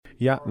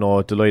Yeah,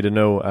 no, delighted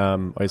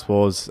now. I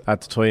suppose at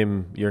the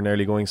time you're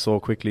nearly going so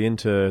quickly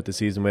into the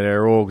season with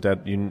Eire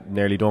that you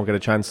nearly don't get a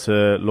chance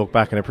to look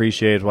back and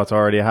appreciate what's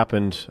already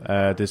happened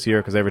this year,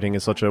 because everything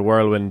is such a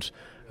whirlwind.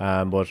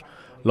 But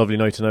lovely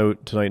night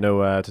tonight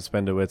now to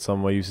spend it with some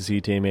of my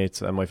UCC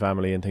teammates and my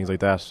family and things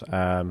like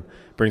that.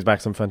 Brings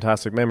back some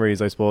fantastic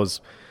memories. I suppose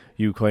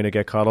you kind of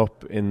get caught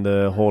up in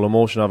the whole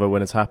emotion of it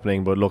when it's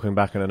happening, but looking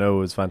back on it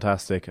now is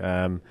fantastic.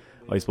 I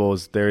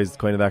suppose there is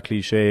kind of that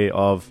cliche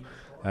of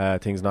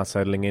things not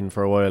settling in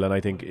for a while, and I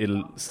think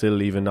it'll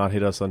still even not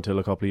hit us until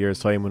a couple of years'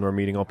 time when we're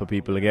meeting up with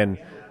people again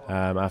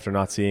after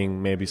not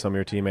seeing maybe some of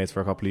your teammates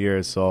for a couple of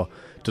years. So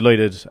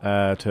delighted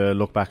to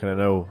look back on it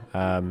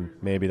now,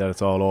 maybe that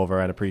it's all over,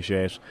 and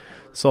appreciate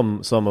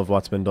some of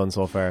what's been done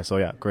so far. So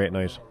yeah, great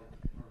night.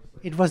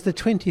 It was the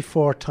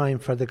 24th time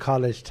for the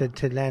college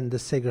to land the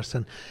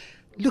Sigerson.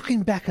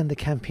 Looking back on the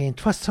campaign,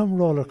 'twas some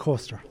roller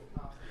coaster.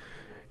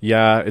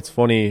 Yeah, it's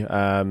funny,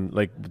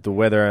 like the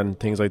weather and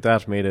things like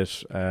that made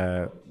it,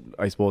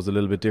 I suppose, a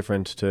little bit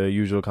different to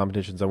usual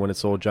competitions. And when it's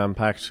so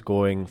jam-packed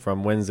going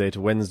from Wednesday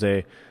to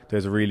Wednesday,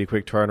 there's a really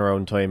quick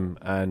turnaround time.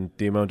 And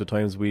the amount of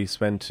times we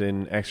spent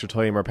in extra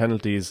time or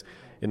penalties,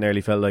 it nearly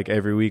felt like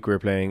every week we were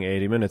playing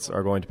 80 minutes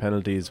or going to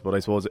penalties. But I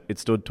suppose it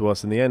stood to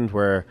us in the end,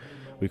 where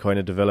we kind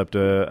of developed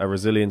a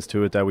resilience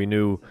to it, that we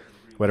knew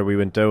whether we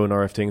went down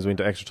or if things went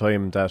to extra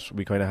time, that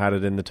we kind of had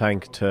it in the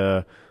tank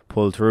to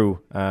pull through.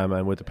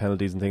 And with the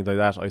penalties and things like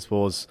that, I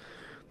suppose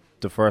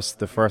the first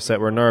set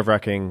were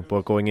nerve-wracking,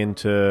 but going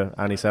into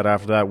any set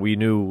after that, we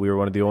knew we were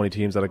one of the only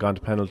teams that had gone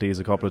to penalties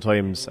a couple of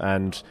times.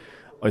 And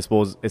I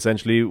suppose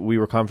essentially we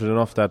were confident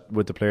enough that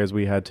with the players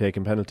we had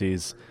taken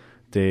penalties,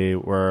 they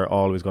were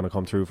always going to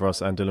come through for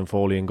us, and Dylan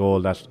Foley in goal,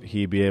 that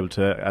he'd be able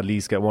to at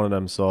least get one of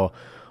them. So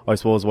I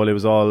suppose while it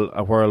was all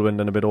a whirlwind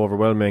and a bit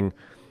overwhelming,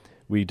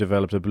 we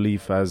developed a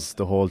belief as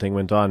the whole thing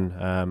went on,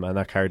 and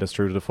that carried us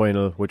through to the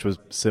final, which was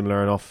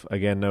similar enough.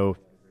 Again, now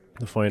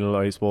the final,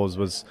 I suppose,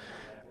 was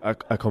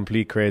a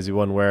complete crazy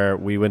one, where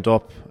we went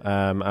up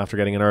after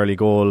getting an early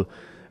goal,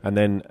 and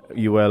then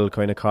UL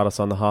kind of caught us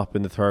on the hop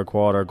in the third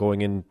quarter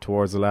going in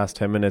towards the last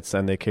 10 minutes,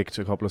 and they kicked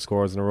a couple of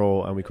scores in a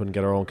row and we couldn't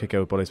get our own kick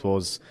out. But I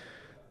suppose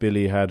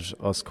Billy had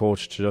us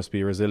coached to just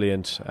be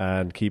resilient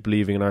and keep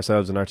believing in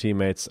ourselves and our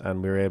teammates,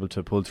 and we were able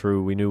to pull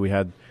through. We knew we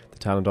had the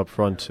talent up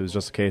front. It was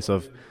just a case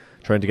of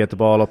trying to get the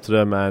ball up to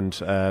them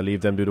and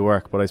leave them do the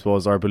work. But I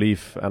suppose our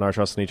belief and our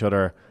trust in each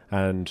other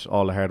and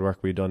all the hard work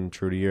we'd done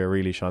through the year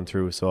really shone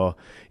through. So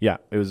yeah,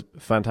 it was a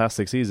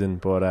fantastic season,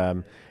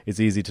 but it's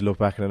easy to look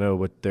back on it now,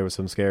 but there were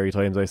some scary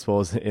times, I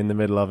suppose, in the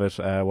middle of it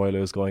while it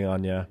was going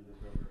on. Yeah,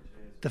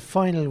 the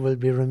final will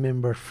be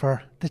remembered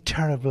for the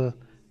terrible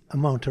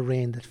amount of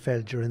rain that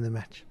fell during the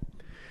match.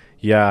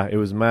 Yeah, it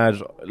was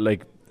mad.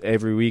 Like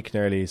every week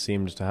nearly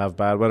seemed to have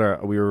bad weather.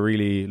 We were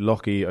really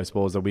lucky, I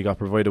suppose, that we got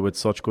provided with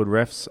such good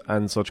refs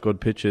and such good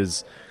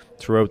pitches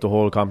throughout the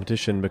whole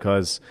competition,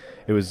 because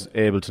it was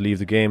able to leave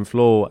the game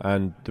flow,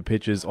 and the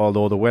pitches,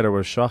 although the weather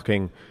was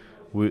shocking,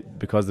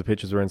 because the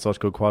pitches were in such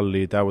good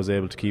quality, that was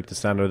able to keep the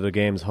standard of the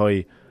games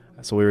high.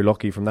 So we were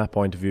lucky from that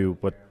point of view.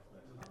 But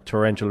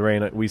torrential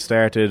rain, we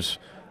started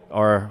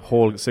our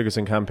whole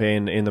Sigerson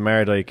campaign in the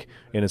Mardyke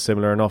in a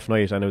similar enough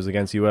night, and it was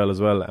against UL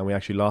as well, and we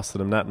actually lost to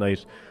them that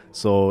night.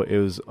 So it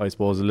was, I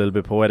suppose, a little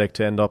bit poetic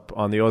to end up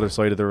on the other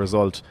side of the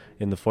result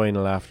in the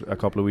final after a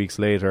couple of weeks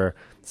later.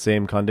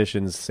 Same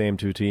conditions, same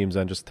two teams,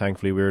 and just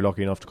thankfully we were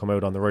lucky enough to come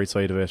out on the right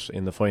side of it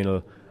in the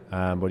final.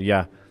 But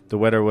yeah, the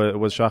weather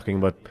was shocking,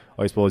 but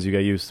I suppose you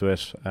get used to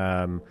it.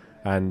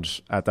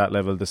 And at that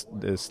level,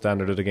 the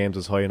standard of the games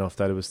was high enough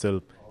that it was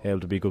still able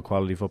to be good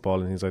quality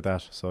football and things like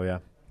that. So yeah.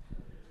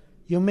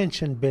 You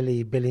mentioned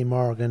Billy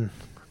Morgan.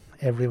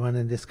 Everyone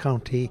in this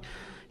county,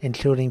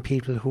 including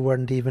people who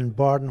weren't even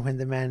born when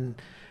the man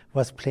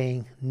was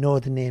playing, know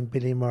the name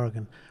Billy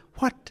Morgan.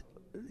 What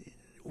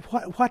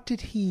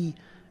did he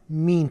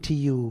mean to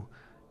you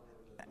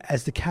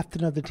as the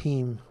captain of the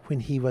team when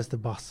he was the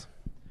boss?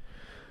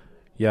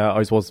 Yeah,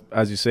 I suppose,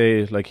 as you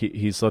say, like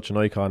he's such an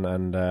icon,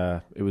 and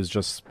it was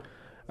just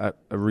a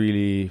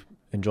really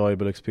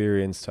enjoyable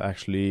experience to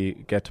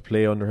actually get to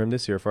play under him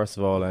this year, first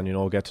of all,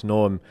 and get to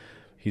know him.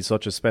 He's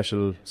such a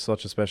special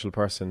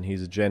person.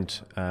 He's a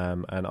gent,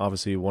 and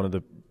obviously one of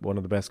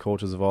the best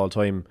coaches of all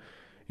time.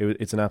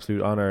 It's an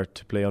absolute honour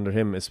to play under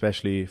him,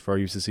 especially for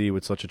UCC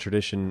with such a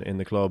tradition in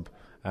the club.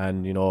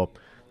 And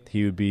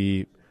he would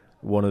be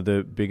one of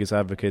the biggest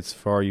advocates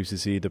for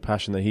UCC. The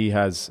passion that he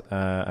has,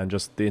 and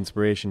just the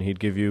inspiration he'd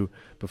give you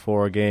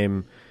before a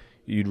game,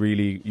 you'd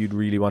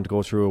really want to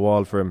go through a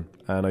wall for him.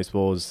 And I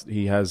suppose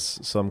he has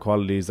some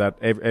qualities that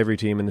every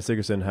team in the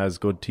Sigerson has: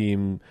 good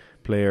team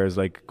players,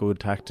 like good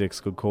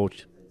tactics, good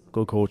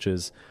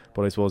coaches.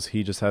 But I suppose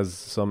he just has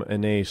some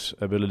innate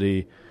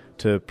ability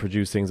to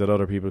produce things that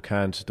other people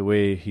can't. The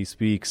way he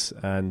speaks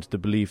and the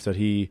belief that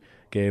he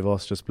gave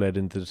us just bled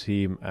into the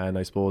team, and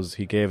I suppose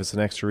he gave us an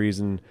extra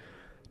reason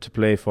to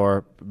play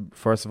for.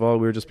 First of all,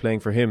 we were just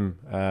playing for him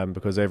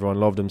because everyone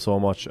loved him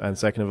so much, and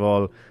second of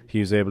all, he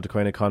was able to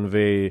kind of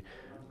convey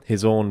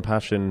his own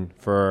passion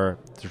for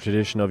the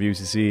tradition of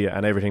UCC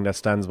and everything that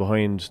stands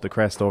behind the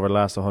crest over the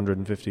last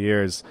 150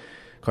 years,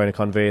 kind of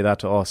convey that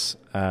to us.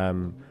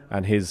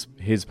 And his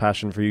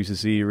passion for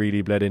UCC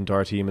really bled into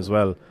our team as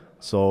well.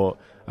 So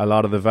a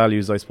lot of the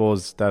values, I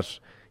suppose, that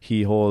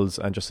he holds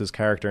and just his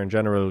character in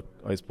general,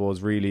 I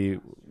suppose, really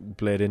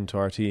bled into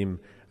our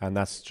team. And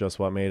that's just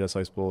what made us,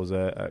 I suppose,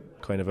 a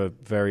kind of a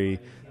very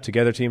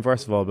together team,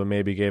 first of all, but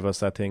maybe gave us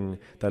that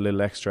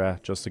little extra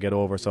just to get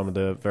over some of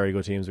the very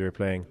good teams we were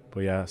playing.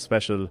 But yeah,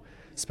 special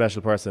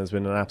person. It's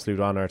been an absolute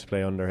honour to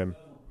play under him.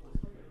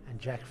 And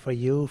Jack, for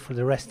you, for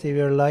the rest of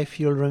your life,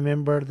 you'll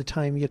remember the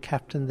time you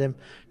captained them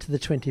to the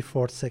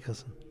 24th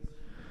Sigerson.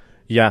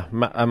 Yeah,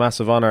 a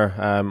massive honour.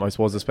 I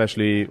suppose,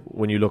 especially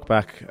when you look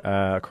back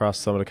across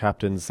some of the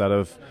captains that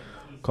have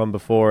come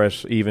before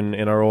it, even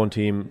in our own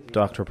team,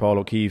 Dr. Paul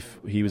O'Keefe,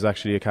 he was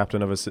actually a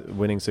captain of a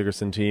winning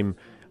Sigerson team.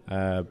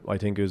 I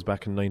think it was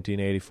back in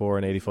 1984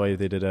 and 85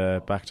 they did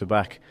a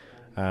back-to-back.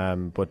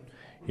 But,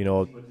 you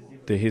know,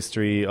 the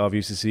history of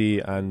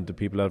UCC and the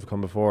people that have come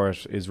before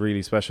it is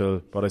really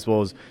special. But I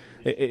suppose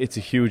it's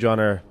a huge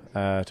honour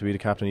to be the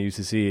captain of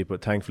UCC,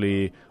 but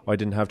thankfully I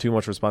didn't have too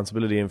much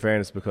responsibility, in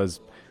fairness, because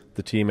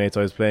the teammates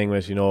I was playing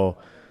with, you know,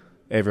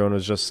 everyone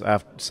was just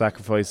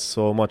sacrificed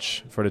so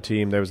much for the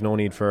team. There was no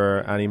need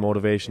for any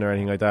motivation or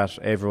anything like that.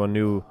 Everyone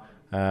knew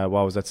what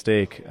was at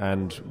stake,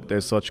 and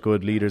there's such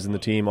good leaders in the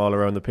team all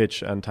around the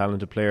pitch and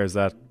talented players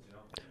that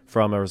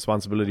from a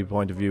responsibility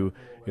point of view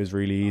it was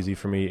really easy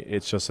for me.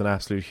 It's just an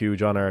absolute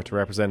huge honour to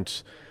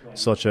represent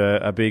such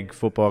a big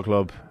football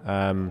club,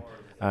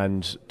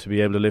 and to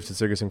be able to lift the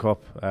Sigerson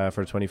Cup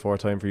for the 24th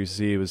time for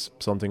UCC was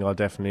something I'll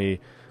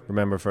definitely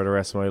remember for the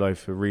rest of my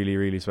life. A really,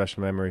 really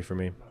special memory for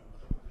me.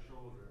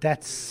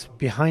 That's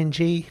behind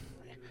you.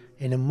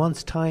 In a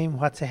month's time,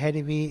 what's ahead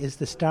of you is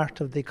the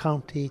start of the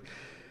county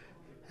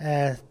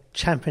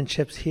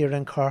championships here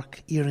in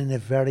Cork. You're in a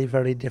very,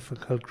 very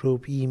difficult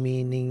group,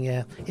 meaning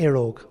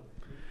Eire.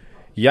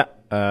 Yeah,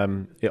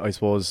 I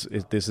suppose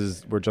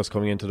we're just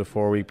coming into the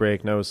 4-week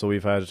break now, so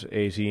we've had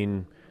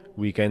 18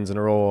 weekends in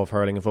a row of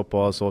hurling and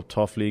football, so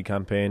tough league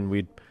campaign.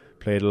 We'd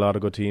played a lot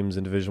of good teams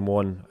in Division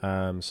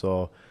 1,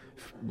 so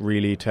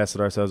really tested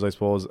ourselves, I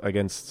suppose,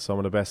 against some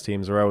of the best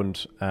teams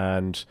around,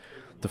 and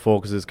the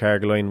focus is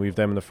Carrigaline. We've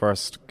them in the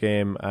first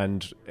game,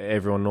 and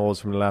everyone knows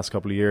from the last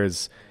couple of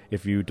years,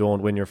 if you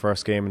don't win your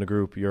first game in the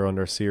group, you're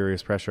under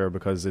serious pressure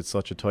because it's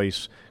such a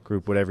tight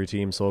group with every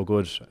team so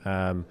good.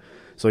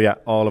 So yeah,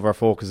 all of our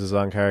focus is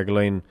on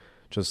Carrigaline,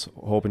 just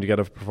hoping to get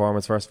a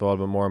performance first of all,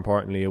 but more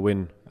importantly a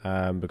win,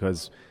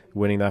 because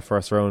winning that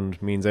first round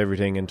means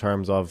everything in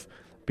terms of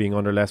being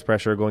under less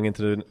pressure going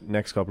into the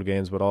next couple of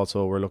games, but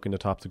also we're looking to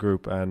top the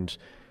group. And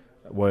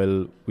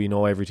while we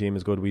know every team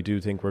is good, we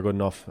do think we're good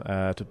enough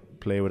to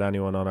play with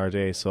anyone on our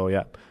day. So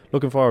yeah,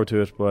 looking forward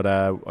to it. But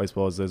I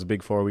suppose there's a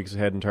big 4 weeks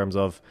ahead in terms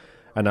of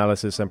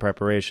analysis and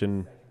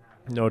preparation.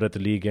 Now that the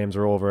league games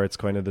are over, it's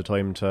kind of the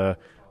time to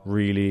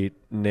really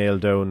nail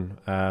down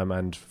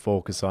and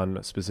focus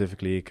on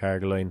specifically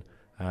Carrigaline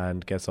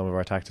and get some of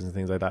our tactics and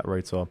things like that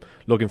right. So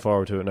looking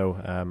forward to it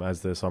now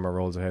as the summer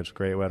rolls ahead.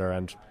 Great weather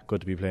and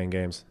good to be playing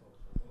games.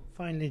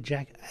 Finally,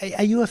 Jack,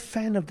 are you a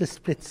fan of the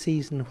split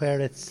season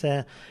where it's,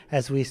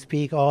 as we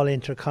speak, all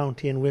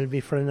inter-county and will be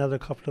for another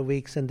couple of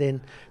weeks, and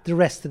then the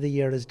rest of the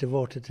year is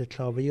devoted to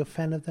club? Are you a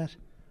fan of that?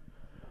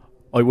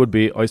 I would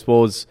be. I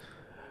suppose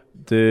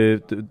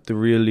the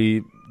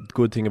really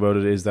good thing about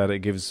it is that it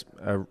gives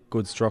a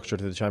good structure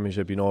to the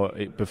championship. You know,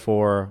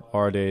 before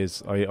our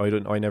days, I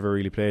never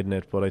really played in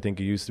it, but I think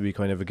it used to be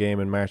kind of a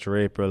game in March or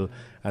April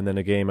and then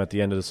a game at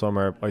the end of the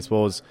summer. I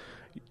suppose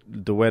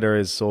the weather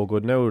is so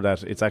good now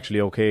that it's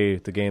actually okay.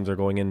 The games are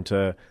going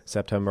into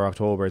September,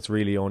 October. It's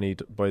really only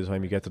by the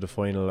time you get to the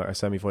final or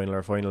semi-final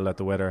or final that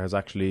the weather has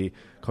actually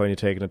kind of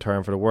taken a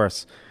turn for the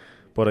worse.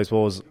 But I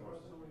suppose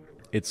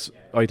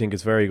I think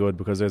it's very good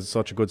because there's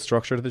such a good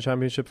structure to the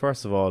championship.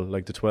 First of all,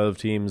 like the 12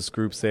 teams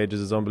group stages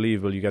is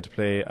unbelievable. You get to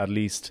play at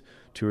least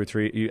 2 or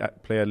 3. You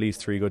play at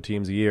least 3 good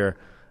teams a year.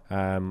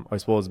 I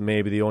suppose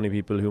maybe the only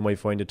people who might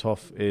find it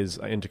tough is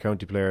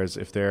inter-county players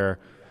if they're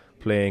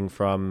playing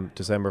from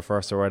December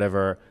 1st or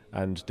whatever,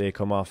 and they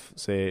come off,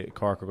 say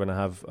Cork are going to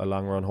have a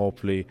long run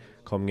hopefully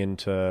coming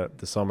into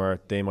the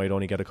summer. They might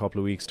only get a couple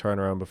of weeks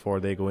turnaround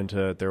before they go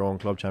into their own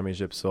club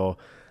championship. So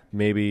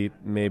maybe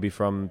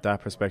from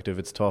that perspective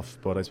it's tough,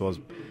 but I suppose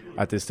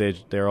at this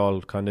stage they're all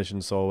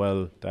conditioned so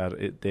well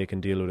that they can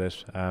deal with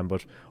it.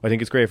 But I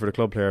think it's great for the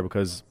club player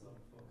because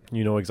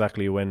you know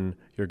exactly when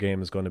your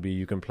game is going to be.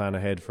 You can plan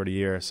ahead for the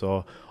year.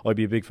 So I'd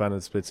be a big fan of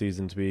the split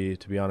season, to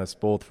be honest,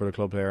 both for the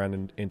club player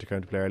and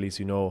inter-county player. At least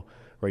you know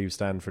where you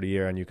stand for the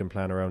year and you can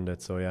plan around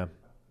it. So yeah.